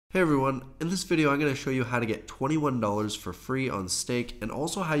Hey everyone, in this video I'm going to show you how to get $21 for free on stake and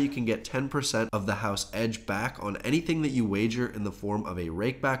also how you can get 10% of the house edge back on anything that you wager in the form of a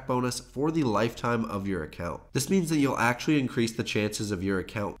rakeback bonus for the lifetime of your account. This means that you'll actually increase the chances of your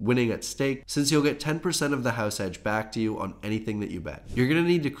account winning at stake since you'll get 10% of the house edge back to you on anything that you bet. You're going to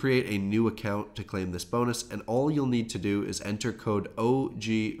need to create a new account to claim this bonus, and all you'll need to do is enter code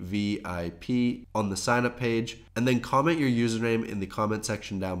OGVIP on the sign up page and then comment your username in the comment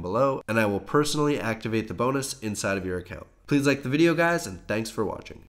section down below, and I will personally activate the bonus inside of your account. Please like the video, guys, and thanks for watching.